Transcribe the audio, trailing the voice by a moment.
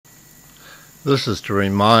This is to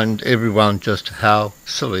remind everyone just how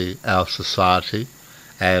silly our society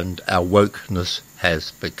and our wokeness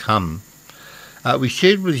has become. We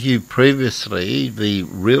shared with you previously the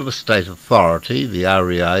Real Estate Authority, the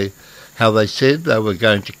REA, how they said they were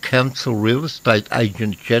going to cancel real estate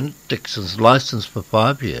agent Janet Dixon's licence for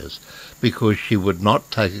 5 years because she would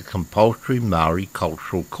not take a compulsory Maori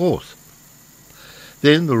cultural course.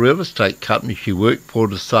 Then the real estate company she worked for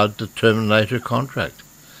decided to terminate her contract.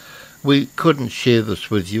 We couldn't share this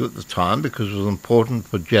with you at the time because it was important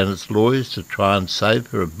for Janet's lawyers to try and save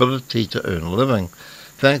her ability to earn a living.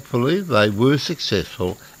 Thankfully, they were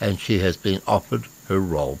successful and she has been offered her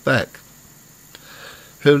role back.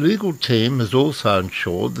 Her legal team has also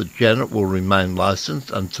ensured that Janet will remain licensed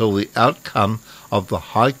until the outcome of the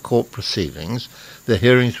High Court proceedings. The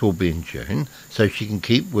hearings will be in June, so she can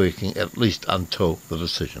keep working at least until the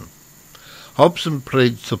decision. Hobson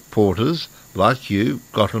Pledge supporters like you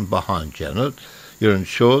got in behind Janet. You're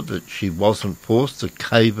ensured that she wasn't forced to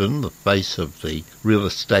cave in the face of the Real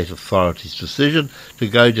Estate Authority's decision to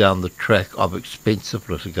go down the track of expensive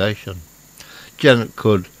litigation. Janet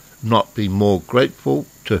could not be more grateful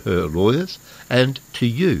to her lawyers and to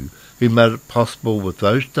you who made it possible with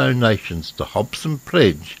those donations to Hobson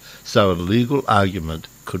Pledge so a legal argument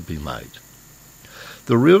could be made.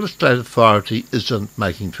 The Real Estate Authority isn't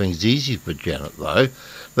making things easy for Janet, though.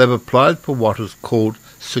 They've applied for what is called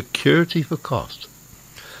security for cost.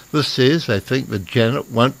 This says they think that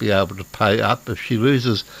Janet won't be able to pay up if she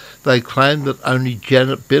loses. They claim that only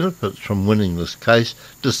Janet benefits from winning this case,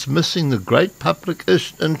 dismissing the great public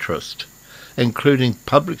interest, including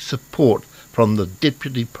public support from the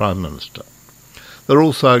Deputy Prime Minister. They're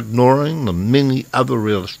also ignoring the many other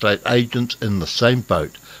real estate agents in the same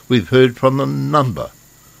boat. We've heard from a number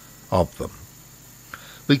of them.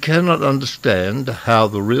 We cannot understand how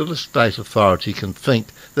the Real Estate Authority can think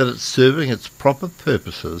that it's serving its proper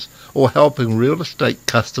purposes or helping real estate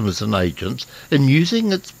customers and agents in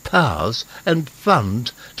using its powers and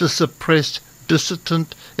funds to suppress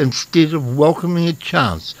dissent instead of welcoming a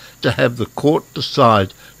chance to have the court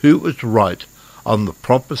decide who is right on the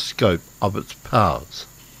proper scope of its powers.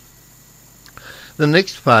 The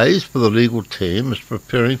next phase for the legal team is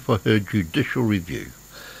preparing for her judicial review.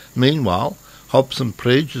 Meanwhile, Hobson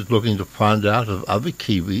Pledge is looking to find out if other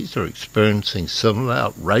Kiwis are experiencing similar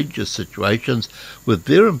outrageous situations with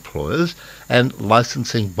their employers and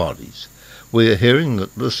licensing bodies. We are hearing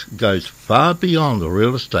that this goes far beyond the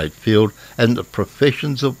real estate field and that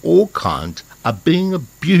professions of all kinds are being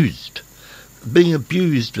abused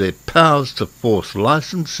their powers to force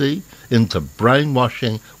licensee into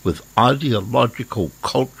brainwashing with ideological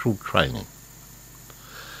cultural training.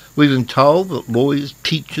 We've been told that lawyers,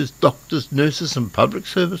 teachers, doctors, nurses and public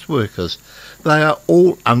service workers, they are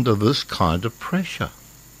all under this kind of pressure.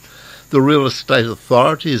 The Real Estate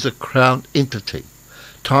Authority is a Crown entity.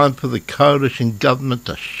 Time for the coalition government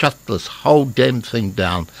to shut this whole damn thing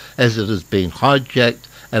down as it has been hijacked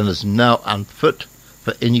and is now unfit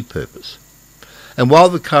for any purpose. And while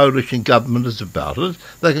the coalition government is about it,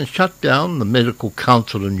 they can shut down the Medical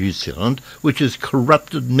Council in New Zealand, which has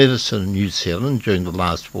corrupted medicine in New Zealand during the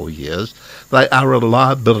last 4 years. They are a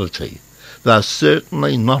liability. They are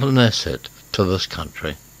certainly not an asset to this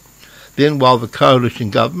country. Then, while the coalition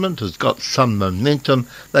government has got some momentum,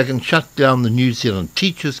 they can shut down the New Zealand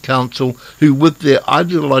Teachers' Council, who with their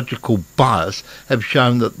ideological bias have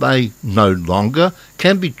shown that they no longer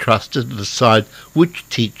can be trusted to decide which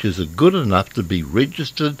teachers are good enough to be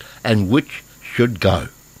registered and which should go.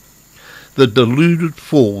 The deluded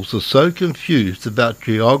fools are so confused about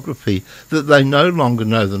geography that they no longer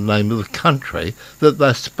know the name of the country that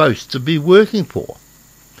they're supposed to be working for.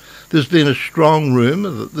 There's been a strong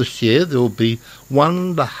rumour that this year there will be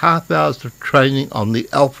 1.5 hours of training on the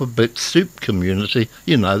alphabet soup community.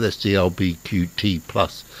 You know, that's the LBQT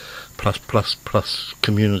plus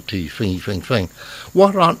community thing.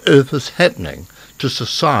 What on earth is happening to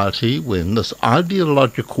society when this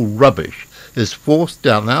ideological rubbish is forced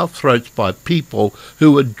down our throats by people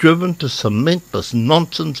who are driven to cement this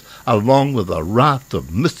nonsense along with a raft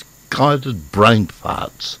of misguided brain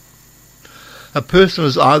farts? A person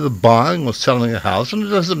is either buying or selling a house, and it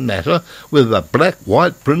doesn't matter whether they're black,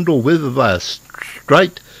 white, brindle, whether they're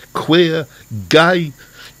straight, queer, gay,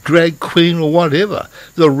 drag queen or whatever.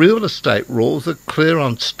 The real estate rules are clear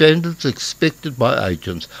on standards expected by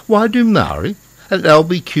agents. Why do Maori and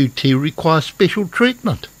LBQT require special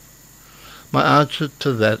treatment? My answer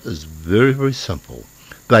to that is very, very simple.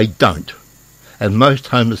 They don't. And most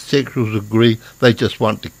homosexuals agree they just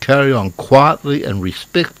want to carry on quietly and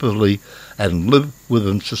respectfully and live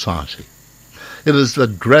within society. It is the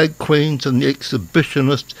drag queens and the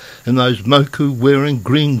exhibitionists and those moku-wearing,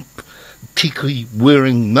 green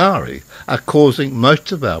tiki-wearing Maori are causing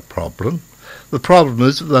most of our problem. The problem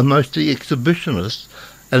is that they're mostly exhibitionists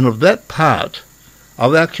and of that part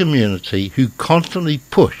of our community who constantly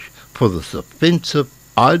push for this offensive,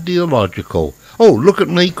 ideological, oh, look at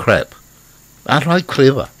me crap. Aren't I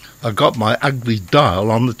clever? I got my ugly dial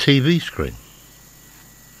on the TV screen.